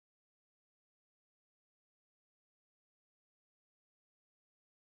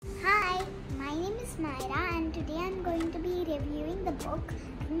name is Myrah and today I'm going to be reviewing the book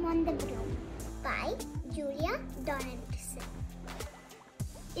Broom on the Broom by Donaldson.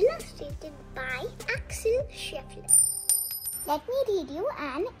 Illustrated by Axel Scheffler. Let me read you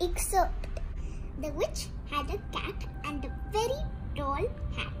an excerpt. The witch had a cat and a very tall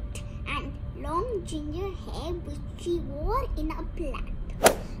hat and long ginger hair which she wore in a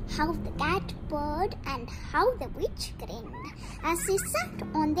plait. How the cat purred and how the witch grinned as they sat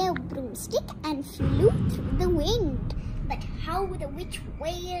on their broomstick and flew through the wind. But how the witch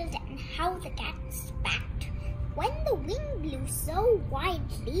wailed and how the cat spat. When the wind blew so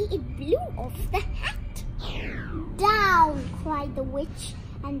wildly, it blew off the hat. Down, cried the witch,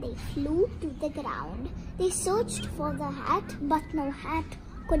 and they flew to the ground. They searched for the hat, but no hat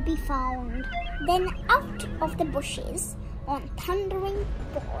could be found. Then out of the bushes, on thundering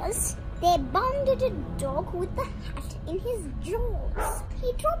paws, there bounded a dog with the hat in his jaws.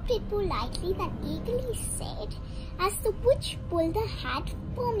 He dropped it politely, then eagerly said, as the witch pulled the hat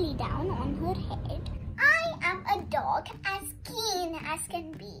firmly down on her head, "I am a dog as keen as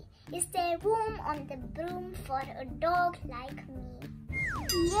can be. Is there room on the broom for a dog like me?"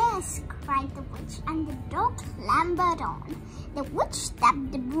 "Yes," cried the witch, and the dog clambered on. The witch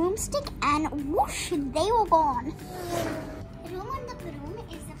tapped the broomstick and whoosh, they were gone. Broom on the Broom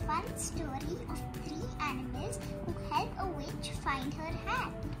is a fun story of 3 animals who help a witch find her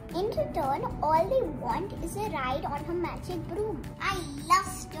hat. In return, all they want is a ride on her magic broom. I love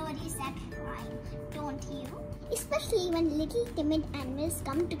stories that rhyme, don't you? Especially when little timid animals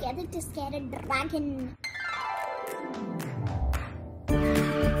come together to scare a dragon.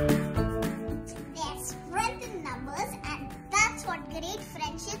 There's strength in numbers, and that's what great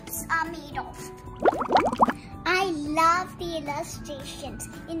friendships are made of. I love the illustrations.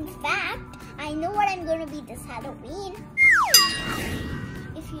 In fact, I know what I'm going to be this Halloween.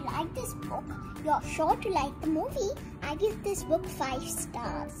 If you like this book, you're sure to like the movie. I give this book 5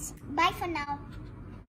 stars. Bye for now.